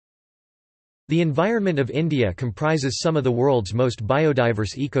The environment of India comprises some of the world's most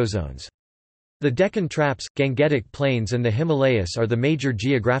biodiverse ecozones. The Deccan Traps, Gangetic Plains and the Himalayas are the major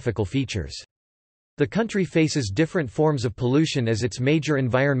geographical features. The country faces different forms of pollution as its major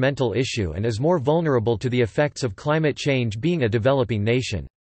environmental issue and is more vulnerable to the effects of climate change, being a developing nation.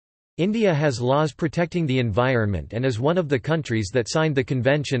 India has laws protecting the environment and is one of the countries that signed the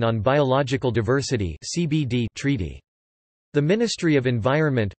Convention on Biological Diversity (CBD) treaty. The Ministry of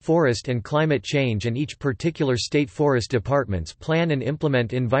Environment, Forest and Climate Change and each particular state forest departments plan and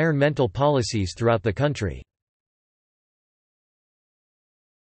implement environmental policies throughout the country.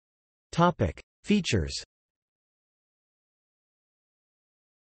 Topic: Features.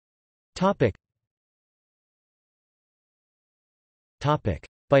 Topic: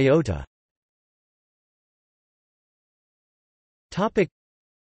 Biota. Topic: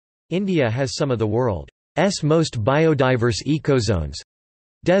 India has some of the world's most biodiverse ecozones: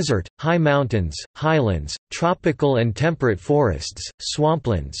 desert, high mountains, highlands, tropical and temperate forests,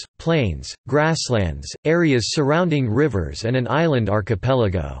 swamplands, plains, grasslands, areas surrounding rivers and an island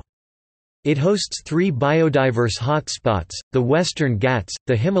archipelago. It hosts 3 biodiverse hotspots, the Western Ghats,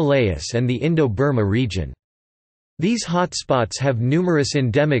 the Himalayas and the Indo-Burma region. These hotspots have numerous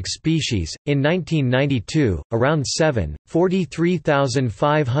endemic species. In 1992, around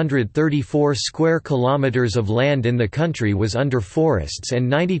 43,534 square kilometers of land in the country was under forests and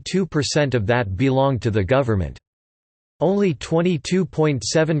 92% of that belonged to the government. Only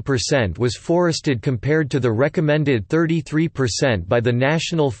 22.7% was forested compared to the recommended 33% by the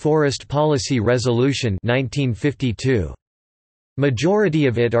National Forest Policy Resolution 1952. Majority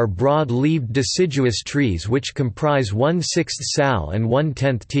of it are broad-leaved deciduous trees which comprise 1/6 sal and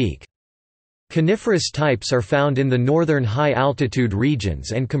 1/10 teak. Coniferous types are found in the northern high-altitude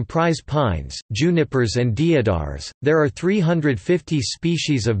regions and comprise pines, junipers and deodars. There are 350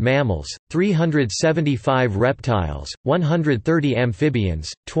 species of mammals, 375 reptiles, 130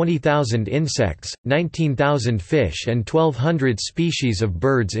 amphibians, 20,000 insects, 19,000 fish and 1,200 species of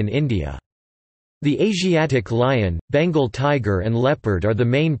birds in India. The Asiatic lion, Bengal tiger and leopard are the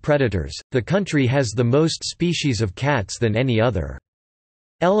main predators. The country has the most species of cats than any other.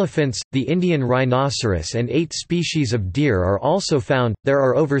 Elephants, the Indian rhinoceros and 8 species of deer are also found. There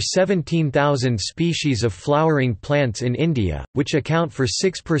are over 17,000 species of flowering plants in India, which account for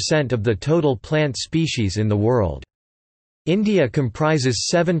 6% of the total plant species in the world. India comprises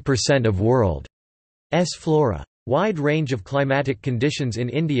 7% of world's flora. Wide range of climatic conditions in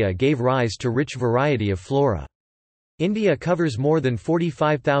India gave rise to rich variety of flora. India covers more than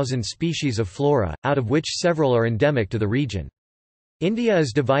 45,000 species of flora, out of which several are endemic to the region. India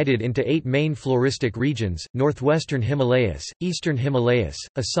is divided into 8 main floristic regions: Northwestern Himalayas, Eastern Himalayas,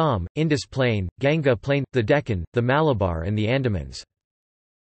 Assam, Indus Plain, Ganga Plain, the Deccan, the Malabar and the Andamans.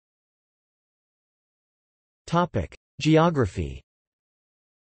 Geography.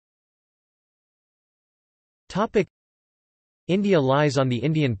 India lies on the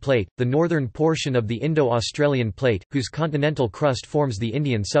Indian Plate, the northern portion of the Indo-Australian Plate, whose continental crust forms the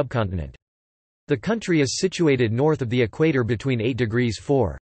Indian subcontinent. The country is situated north of the equator between 8 degrees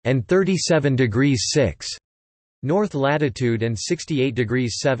 4 and 37 degrees 6 north latitude and 68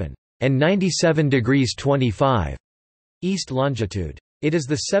 degrees 7 and 97 degrees 25 east longitude. It is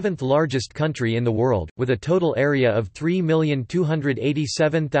the 7th largest country in the world, with a total area of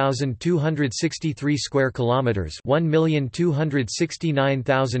 3,287,263 square kilometers,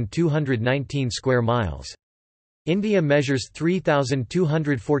 1,269,219 square miles. India measures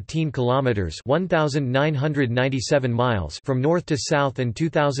 3,214 kilometers, 1,997 miles from north to south and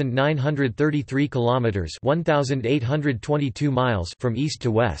 2,933 kilometers, 1,822 miles from east to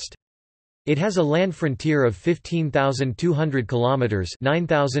west. It has a land frontier of 15,200 kilometers,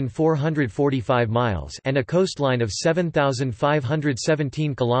 9,445 miles, and a coastline of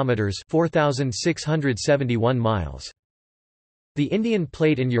 7,517 kilometers, 4,671 miles. The Indian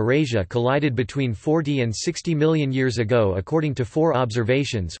Plate and Eurasia collided between 40 and 60 million years ago according to 4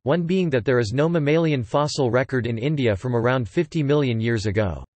 observations, one being that there is no mammalian fossil record in India from around 50 million years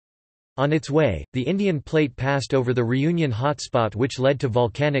ago. On its way, the Indian Plate passed over the Reunion hotspot which led to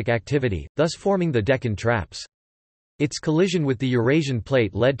volcanic activity, thus forming the Deccan Traps. Its collision with the Eurasian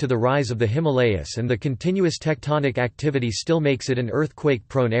Plate led to the rise of the Himalayas, and the continuous tectonic activity still makes it an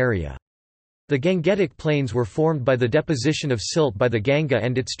earthquake-prone area. The Gangetic Plains were formed by the deposition of silt by the Ganga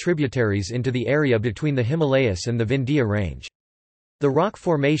and its tributaries into the area between the Himalayas and the Vindhya Range. The rock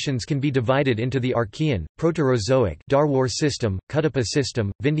formations can be divided into the Archean, Proterozoic Darwar system, Cuttapa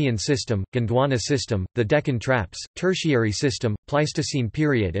system, Vindhyan system, Gondwana system, the Deccan Traps, Tertiary system, Pleistocene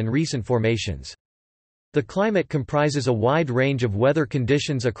period and recent formations. The climate comprises a wide range of weather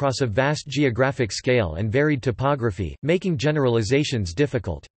conditions across a vast geographic scale and varied topography, making generalizations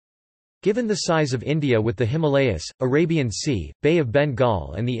difficult. Given the size of India with the Himalayas, Arabian Sea, Bay of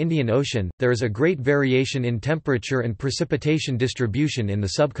Bengal and the Indian Ocean, there is a great variation in temperature and precipitation distribution in the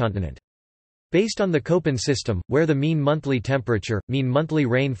subcontinent. Based on the Köppen system, where the mean monthly temperature, mean monthly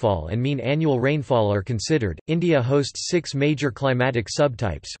rainfall and mean annual rainfall are considered, India hosts 6 major climatic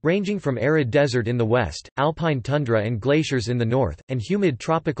subtypes, ranging from arid desert in the west, alpine tundra and glaciers in the north, and humid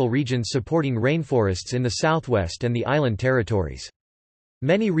tropical regions supporting rainforests in the southwest and the island territories.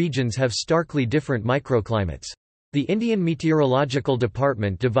 Many regions have starkly different microclimates. The Indian Meteorological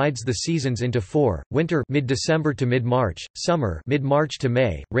Department divides the seasons into 4: winter mid-December to mid-March, summer mid-March to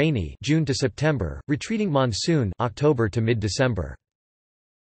May, rainy June to September, retreating monsoon October to mid-December.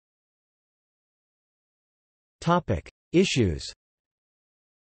 Topic: Issues.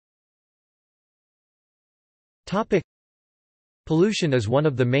 Topic: Pollution is one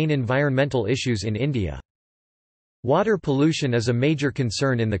of the main environmental issues in India. Water pollution is a major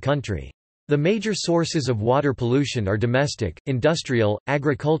concern in the country. The major sources of water pollution are domestic, industrial,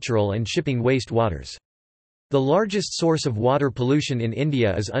 agricultural and shipping waste waters. The largest source of water pollution in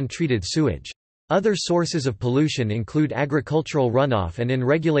India is untreated sewage. Other sources of pollution include agricultural runoff and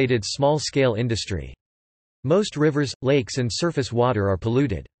unregulated small-scale industry. Most rivers, lakes and surface water are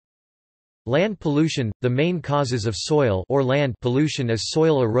polluted. Land pollution – the main causes of soil or land pollution is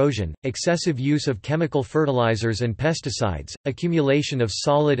soil erosion, excessive use of chemical fertilizers and pesticides, accumulation of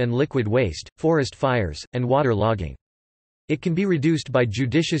solid and liquid waste, forest fires, and water logging. It can be reduced by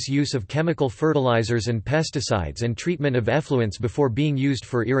judicious use of chemical fertilizers and pesticides and treatment of effluents before being used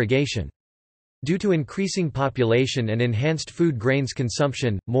for irrigation. Due to increasing population and enhanced food grains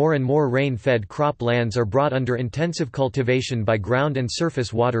consumption, more and more rain-fed crop lands are brought under intensive cultivation by ground and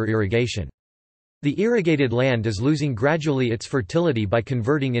surface water irrigation. The irrigated land is losing gradually its fertility by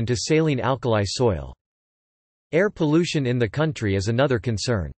converting into saline alkali soil. Air pollution in the country is another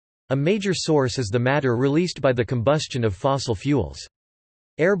concern. A major source is the matter released by the combustion of fossil fuels.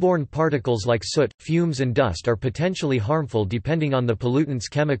 Airborne particles like soot, fumes and dust are potentially harmful depending on the pollutant's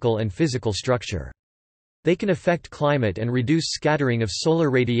chemical and physical structure. They can affect climate and reduce scattering of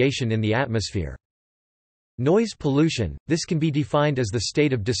solar radiation in the atmosphere. Noise pollution – this can be defined as the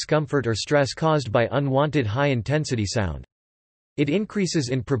state of discomfort or stress caused by unwanted high-intensity sound. It increases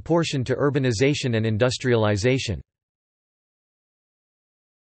in proportion to urbanization and industrialization.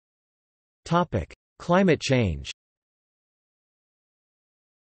 Climate change.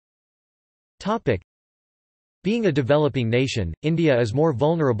 Being a developing nation, India is more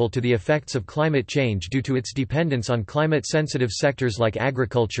vulnerable to the effects of climate change due to its dependence on climate-sensitive sectors like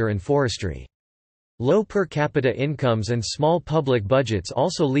agriculture and forestry. Low per capita incomes and small public budgets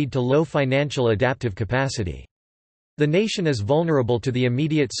also lead to low financial adaptive capacity. The nation is vulnerable to the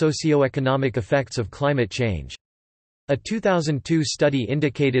immediate socio-economic effects of climate change. A 2002 study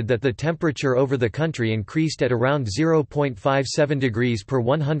indicated that the temperature over the country increased at around 0.57 degrees per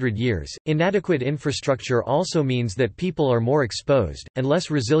 100 years. Inadequate infrastructure also means that people are more exposed, and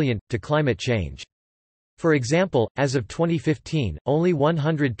less resilient, to climate change. For example, as of 2015, only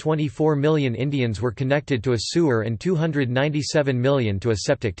 124 million Indians were connected to a sewer and 297 million to a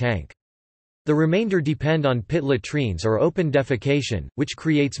septic tank. The remainder depend on pit latrines or open defecation, which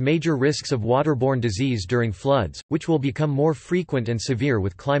creates major risks of waterborne disease during floods, which will become more frequent and severe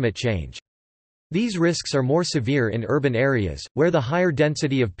with climate change. These risks are more severe in urban areas, where the higher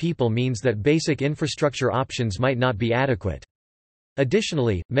density of people means that basic infrastructure options might not be adequate.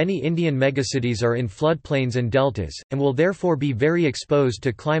 Additionally, many Indian megacities are in floodplains and deltas, and will therefore be very exposed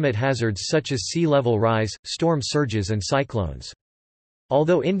to climate hazards such as sea level rise, storm surges and cyclones.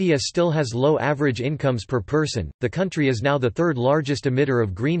 Although India still has low average incomes per person, the country is now the third largest emitter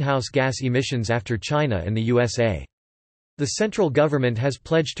of greenhouse gas emissions after China and the USA. The central government has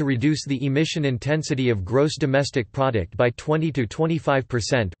pledged to reduce the emission intensity of gross domestic product by 20 to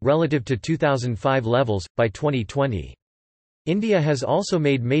 25%, relative to 2005 levels, by 2020. India has also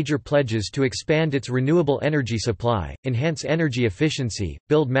made major pledges to expand its renewable energy supply, enhance energy efficiency,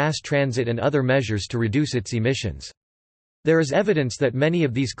 build mass transit and other measures to reduce its emissions. There is evidence that many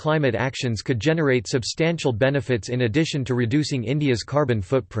of these climate actions could generate substantial benefits in addition to reducing India's carbon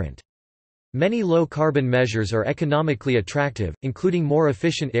footprint. Many low-carbon measures are economically attractive, including more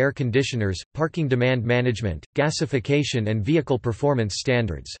efficient air conditioners, parking demand management, gasification and vehicle performance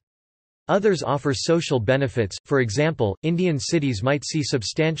standards. Others offer social benefits, for example, Indian cities might see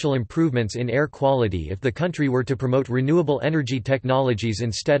substantial improvements in air quality if the country were to promote renewable energy technologies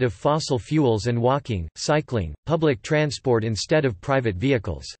instead of fossil fuels and walking, cycling, public transport instead of private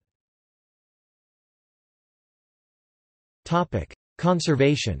vehicles.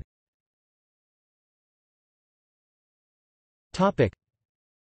 Conservation.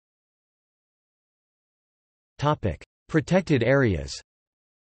 Protected areas.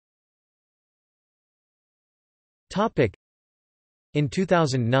 In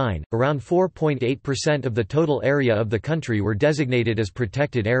 2009, around 4.8% of the total area of the country were designated as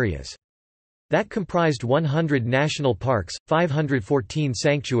protected areas. That comprised 100 national parks, 514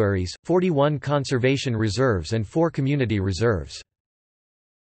 sanctuaries, 41 conservation reserves and 4 community reserves.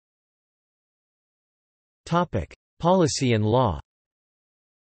 Policy and law.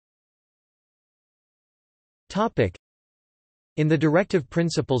 In the Directive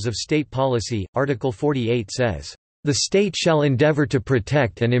Principles of State Policy, Article 48 says, "The state shall endeavor to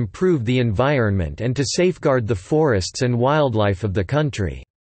protect and improve the environment and to safeguard the forests and wildlife of the country."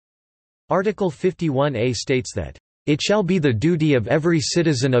 Article 51A states that, "It shall be the duty of every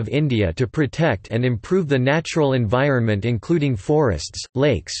citizen of India to protect and improve the natural environment including forests,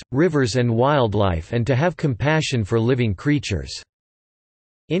 lakes, rivers and wildlife and to have compassion for living creatures."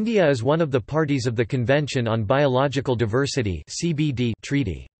 India is one of the parties of the Convention on Biological Diversity (CBD)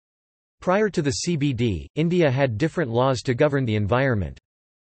 treaty. Prior to the CBD, India had different laws to govern the environment.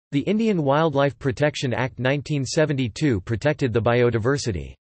 The Indian Wildlife Protection Act 1972 protected the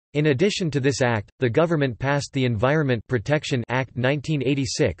biodiversity. In addition to this act, the government passed the Environment Protection Act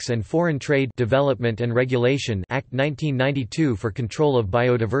 1986 and Foreign Trade Development and Regulation Act 1992 for control of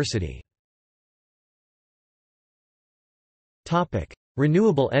biodiversity. Topic: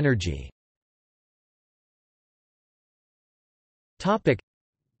 Renewable energy. Topic: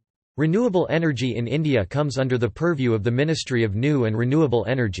 Renewable energy in India comes under the purview of the Ministry of New and Renewable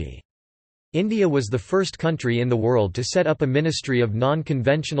Energy. India was the first country in the world to set up a Ministry of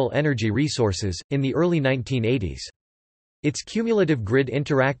Non-Conventional Energy Resources, in the early 1980s. Its cumulative grid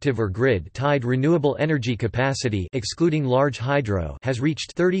interactive or grid-tied renewable energy capacity excluding large hydro has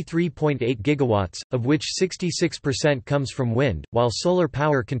reached 33.8 gigawatts, of which 66% comes from wind, while solar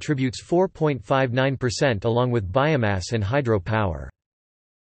power contributes 4.59% along with biomass and hydro power.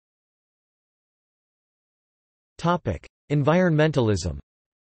 Environmentalism.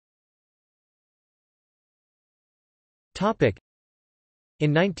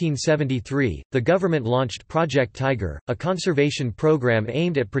 In 1973, the government launched Project Tiger, a conservation program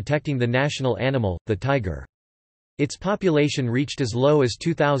aimed at protecting the national animal, the tiger. Its population reached as low as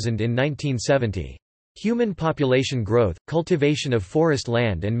 2,000 in 1970. Human population growth, cultivation of forest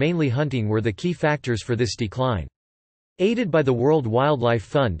land and mainly hunting were the key factors for this decline. Aided by the World Wildlife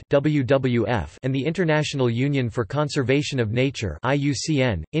Fund (WWF) and the International Union for Conservation of Nature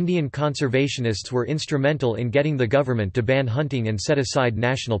 (IUCN), Indian conservationists were instrumental in getting the government to ban hunting and set aside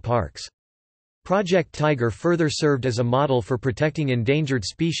national parks. Project Tiger further served as a model for protecting endangered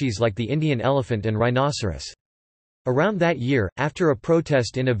species like the Indian elephant and rhinoceros. Around that year, after a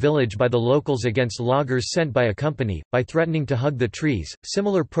protest in a village by the locals against loggers sent by a company, by threatening to hug the trees,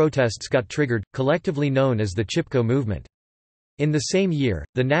 similar protests got triggered, collectively known as the Chipko movement. In the same year,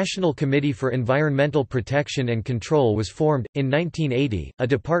 the National Committee for Environmental Protection and Control was formed. In 1980, a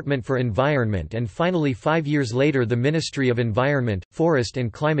Department for Environment, and finally 5 years later the Ministry of Environment, Forest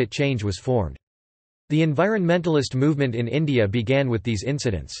and Climate Change was formed. The environmentalist movement in India began with these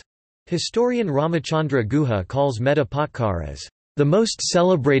incidents. Historian Ramachandra Guha calls Mehta Patkar as the most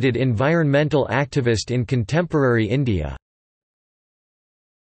celebrated environmental activist in contemporary India.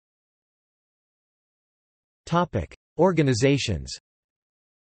 Organizations.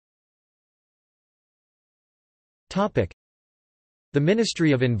 The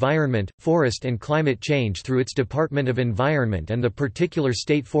Ministry of Environment, Forest and Climate Change through its Department of Environment and the particular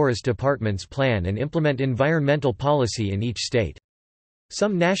state forest departments plan and implement environmental policy in each state.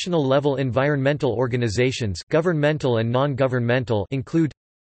 Some national-level environmental organizations, governmental and non-governmental, include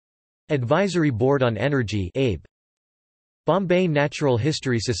Advisory Board on Energy (ABE), Bombay Natural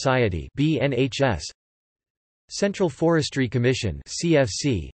History Society (BNHS), Central Forestry Commission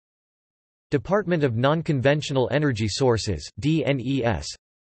 (CFC), Department of Non-Conventional Energy Sources (DNES),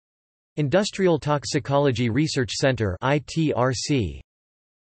 Industrial Toxicology Research Center (ITRC),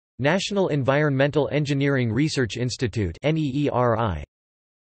 National Environmental Engineering Research Institute (NEERI),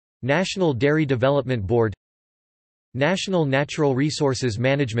 National Dairy Development Board, National Natural Resources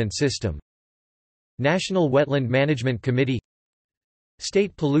Management System, National Wetland Management Committee,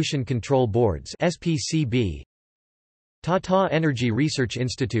 State Pollution Control Boards (SPCB), Tata Energy Research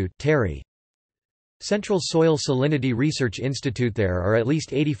Institute (TERI), Central Soil Salinity Research Institute. There are at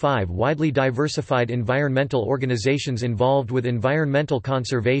least 85 widely diversified environmental organizations involved with environmental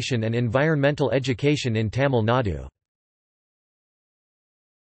conservation and environmental education in Tamil Nadu.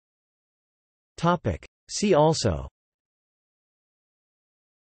 See also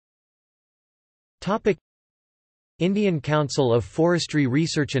Topic: Indian Council of Forestry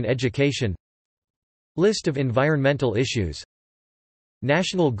Research and Education. List of environmental issues.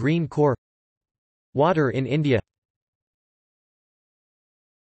 National Green Corps. Water in India.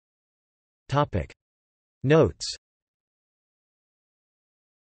 Topic: Notes.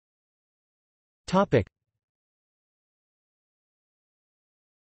 Topic: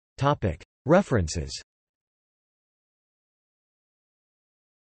 References.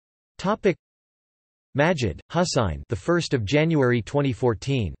 Majid, Hussain, the 1st of January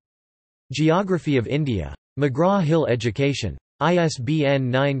 2014. Geography of India. McGraw-Hill Education.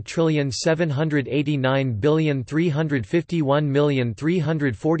 ISBN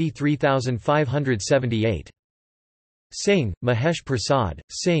 9789351343578. Singh, Mahesh Prasad,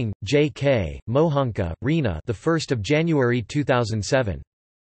 Singh, J.K., Mohanka, Reena. The 1st of January 2007.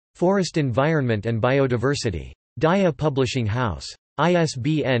 Forest Environment and Biodiversity. Daya Publishing House.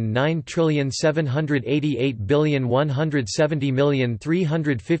 ISBN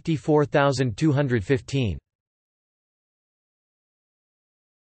 9788170354215.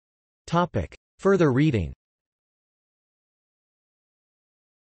 Topic: Further reading.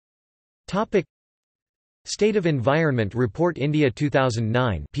 Topic: State of Environment Report India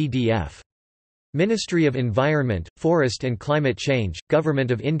 2009 PDF. Ministry of Environment, Forest and Climate Change,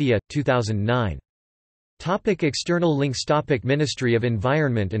 Government of India, 2009. Topic: External links. Topic: Ministry of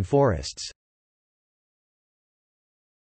Environment and Forests.